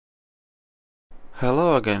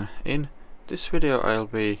Hello again. In this video I'll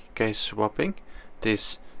be case swapping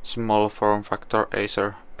this small form factor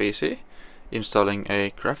Acer PC, installing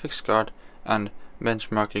a graphics card and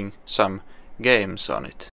benchmarking some games on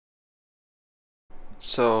it.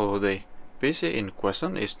 So the PC in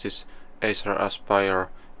question is this Acer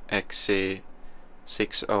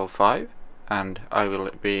XC-605 and I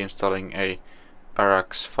will be installing a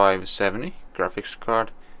RX570 graphics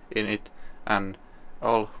card in it, and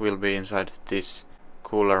all will be inside this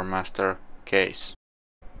Cooler Master case.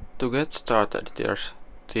 To get started, there's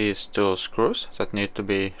these two screws that need to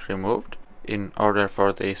be removed in order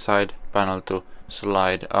for the side panel to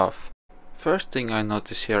slide off. First thing I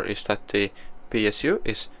notice here is that the PSU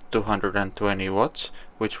is 220 watts,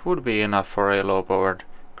 which would be enough for a low powered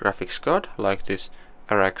graphics card like this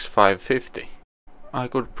RX550. I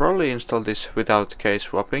could probably install this without case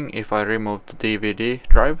swapping if I remove the DVD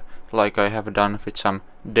drive, like I have done with some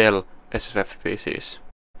Dell SFF PCs.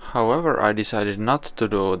 However, I decided not to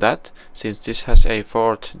do that, since this has a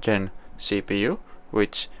 4th gen CPU,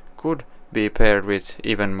 which could be paired with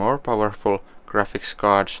even more powerful graphics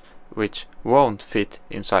cards which won't fit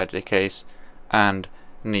inside the case and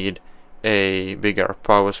need a bigger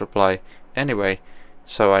power supply anyway,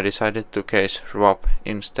 so I decided to case swap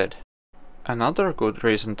instead. Another good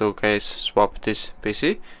reason to case swap this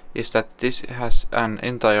PC is that this has an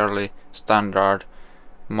entirely standard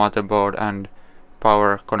motherboard and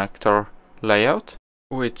power connector layout,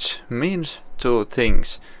 which means two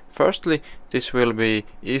things. Firstly, this will be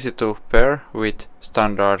easy to pair with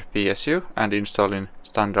standard PSU and install in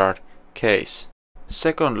standard case.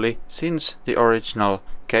 Secondly, since the original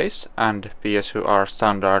case and PSU are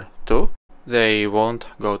standard too, they won't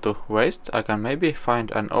go to waste. I can maybe find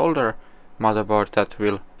an older motherboard that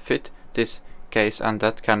will fit this case and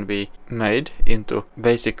that can be made into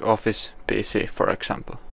basic office PC, for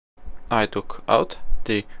example. I took out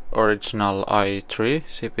the original i3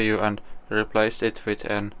 CPU and replaced it with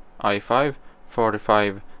an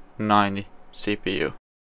i5-4590 CPU.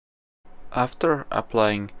 After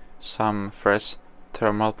applying some fresh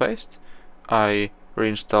thermal paste, I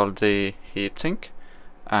reinstalled the heatsink,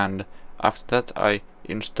 and after that I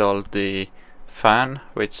installed the fan,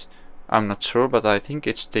 which I'm not sure, but I think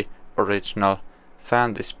it's the original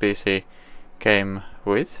fan this PC came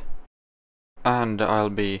with. And I'll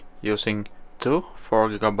be using two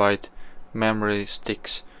 4GB memory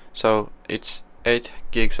sticks, so it's 8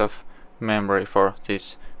 gigs of memory for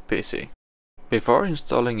this PC. Before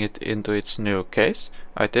installing it into its new case,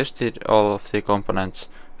 I tested all of the components'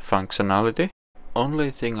 functionality.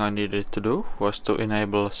 Only thing I needed to do was to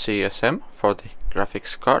enable CSM for the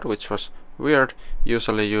graphics card, which was weird.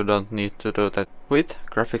 Usually you don't need to do that with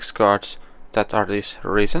graphics cards that are this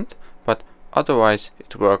recent, but otherwise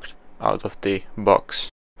it worked out of the box.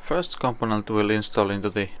 First component we'll install into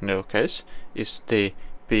the new case is the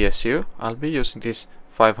PSU. I'll be using this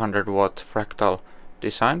 500 watt fractal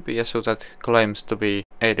design PSU that claims to be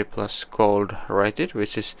 80 plus gold rated,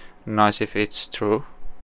 which is nice if it's true.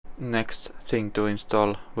 Next thing to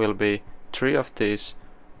install will be 3 of these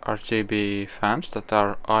RGB fans that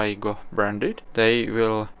are Aigo branded. They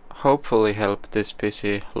will hopefully help this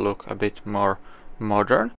PC look a bit more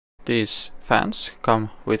modern. These fans come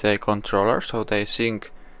with a controller, so they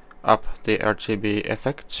sync up the RGB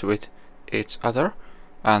effects with each other,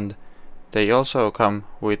 and they also come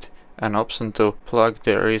with an option to plug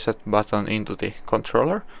the reset button into the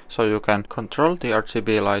controller, so you can control the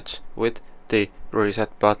RGB lights with the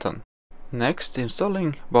reset button. Next,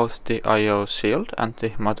 installing both the I/O shield and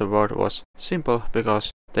the motherboard was simple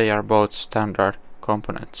because they are both standard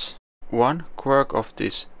components. One quirk of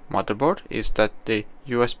this motherboard is that the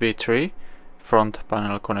USB 3 front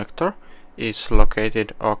panel connector is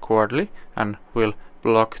located awkwardly and will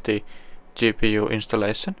block the GPU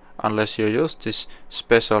installation unless you use this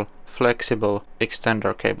special flexible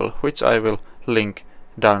extender cable, which I will link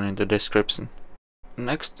down in the description.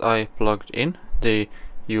 Next, I plugged in the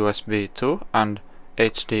USB 2 and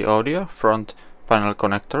HD audio front panel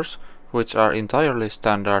connectors, which are entirely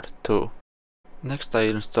standard too. Next, I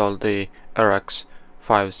installed the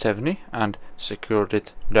RX570 and secured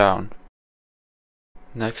it down.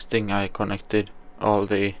 Next thing, I connected all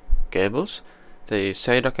the cables, the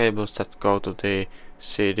SATA cables that go to the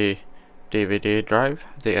CD DVD drive,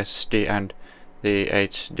 the SSD and the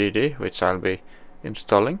HDD, which I'll be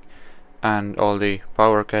installing, and all the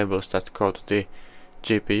power cables that go to the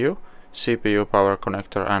GPU, CPU power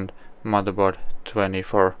connector and motherboard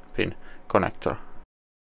 24-pin connector.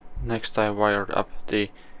 Next, I wired up the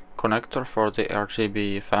connector for the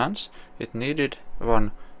RGB fans. It needed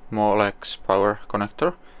one Molex power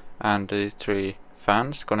connector and the 3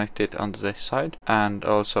 fans connected onto the side, and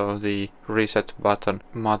also the reset button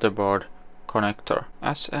motherboard connector.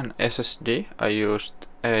 As an SSD, I used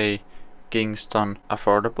a Kingston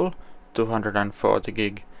affordable 240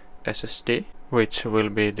 gig SSD, which will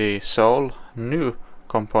be the sole new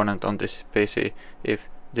component on this PC if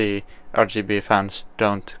the RGB fans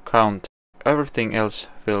don't count. Everything else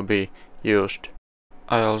will be used.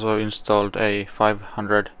 I also installed a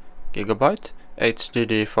 500 GB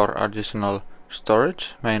HDD for additional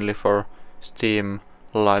storage, mainly for Steam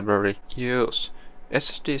library use.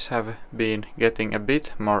 SSDs have been getting a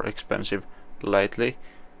bit more expensive lately,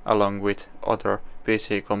 along with other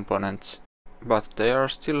PC components, but they are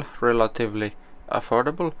still relatively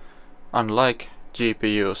affordable, unlike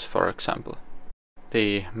GPUs, for example.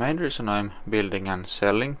 The main reason I'm building and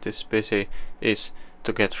selling this PC is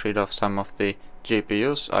to get rid of some of the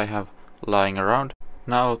GPUs I have lying around,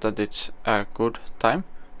 now that it's a good time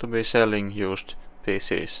to be selling used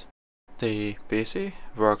PCs. The PC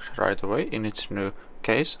worked right away in its new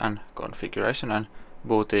case and configuration and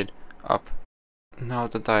booted up. Now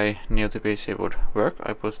that I knew the PC would work,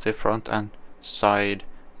 I put the front and side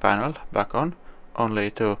panel back on,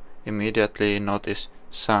 only to immediately notice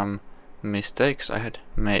some mistakes I had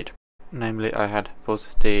made. Namely, I had put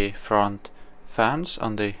the front fans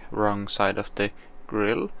on the wrong side of the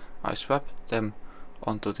grill. I swapped them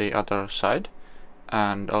onto the other side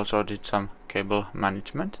and also did some cable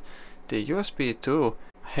management. The USB 2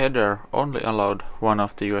 header only allowed one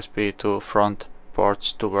of the USB 2 front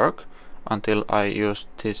ports to work until I used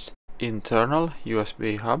this internal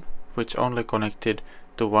USB hub, which only connected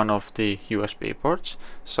to one of the USB ports,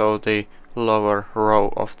 so the lower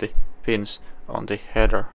row of the pins on the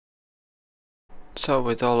header. So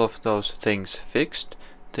with all of those things fixed,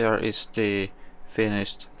 there is the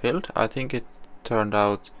finished build. I think it turned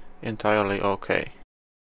out entirely okay.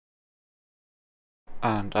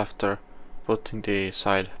 And after putting the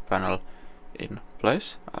side panel in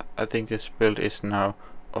place, I think this build is now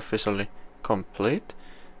officially complete,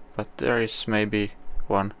 but there is maybe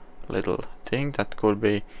one little thing that could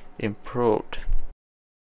be improved.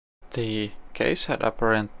 The case had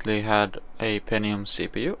apparently had a Pentium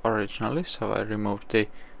CPU originally, so I removed the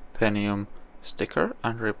Pentium sticker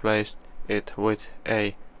and replaced it with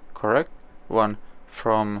a correct one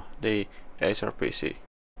from the Acer PC.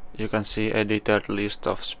 You can see a detailed list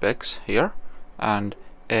of specs here and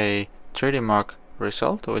a 3D Mark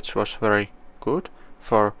result, which was very good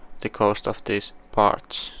for the cost of these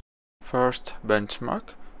parts. First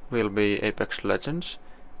benchmark will be Apex Legends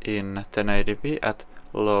in 1080p at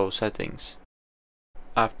low settings.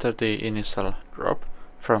 After the initial drop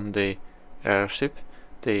from the airship,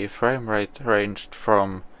 the frame rate ranged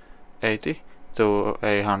from 80 to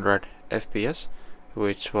 100 FPS,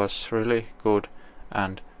 which was really good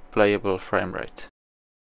and playable frame rate.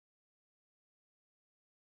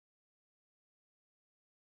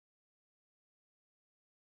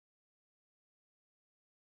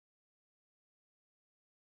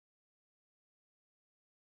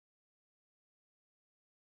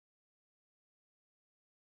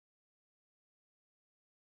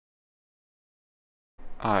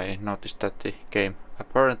 I noticed that the game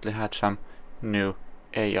apparently had some new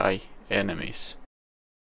AI enemies.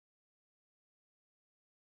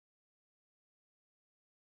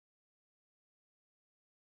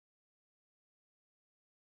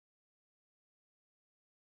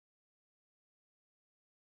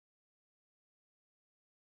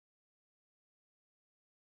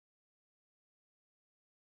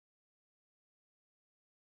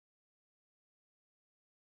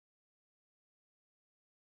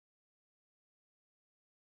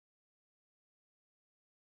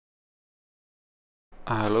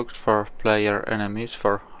 I looked for player enemies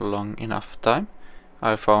for long enough time.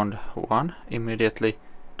 I found one, immediately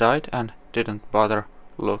died and didn't bother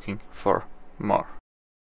looking for more.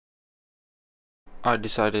 I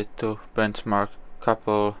decided to benchmark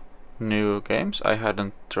couple new games I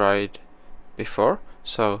hadn't tried before,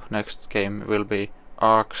 so next game will be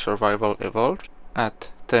Ark Survival Evolved at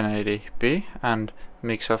 1080p and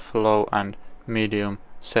mix of low and medium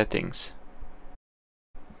settings.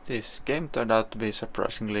 This game turned out to be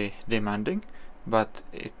surprisingly demanding, but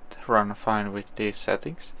it ran fine with these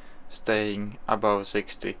settings, staying above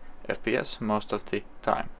 60 FPS most of the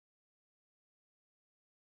time.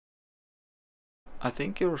 I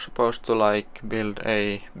think you're supposed to build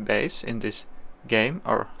a base in this game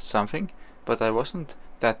or something, but I wasn't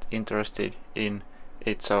that interested in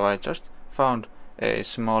it, so I just found a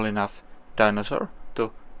small enough dinosaur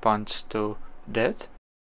to punch to death.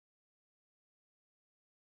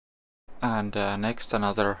 And next,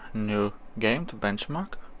 another new game to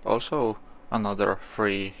benchmark, also another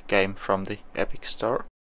free game from the Epic Store,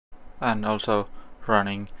 and also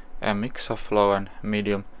running a mix of low and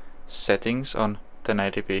medium settings on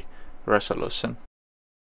 1080p resolution.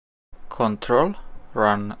 Control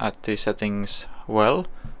ran at the settings well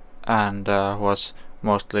and was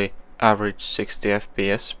mostly average 60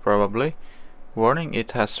 FPS probably. Warning,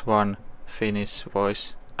 it has one Finnish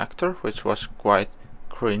voice actor, which was quite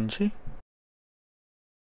cringy.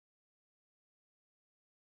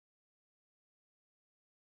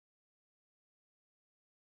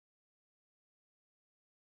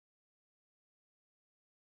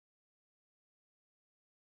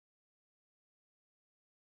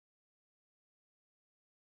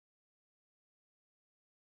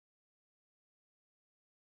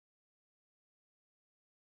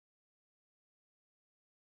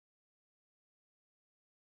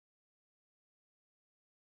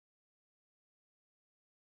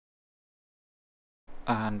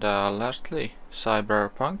 And lastly,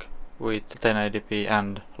 Cyberpunk with 1080p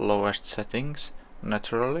and lowest settings,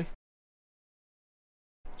 naturally.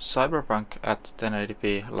 Cyberpunk at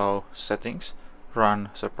 1080p low settings ran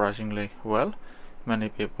surprisingly well. Many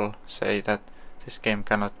people say that this game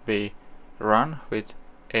cannot be run with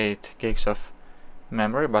 8 gigs of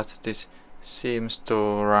memory, but this seems to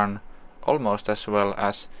run almost as well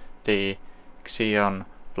as the Xeon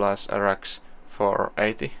plus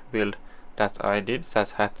RX480 build that I did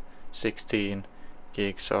that had 16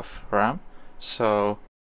 gigs of RAM. So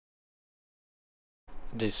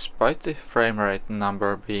despite the frame rate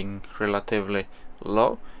number being relatively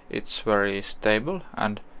low, it's very stable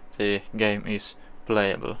and the game is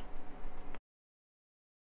playable.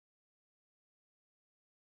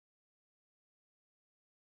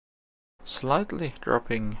 Slightly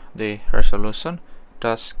dropping the resolution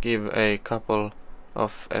does give a couple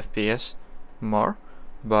of FPS more,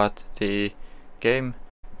 but the game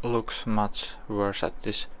looks much worse at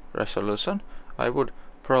this resolution. I would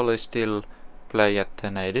probably still play at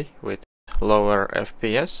 1080 with lower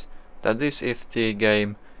FPS. That is if the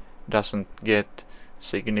game doesn't get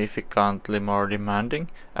significantly more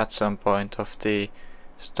demanding at some point of the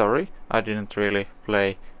story. I didn't really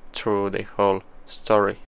play through the whole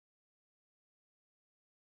story.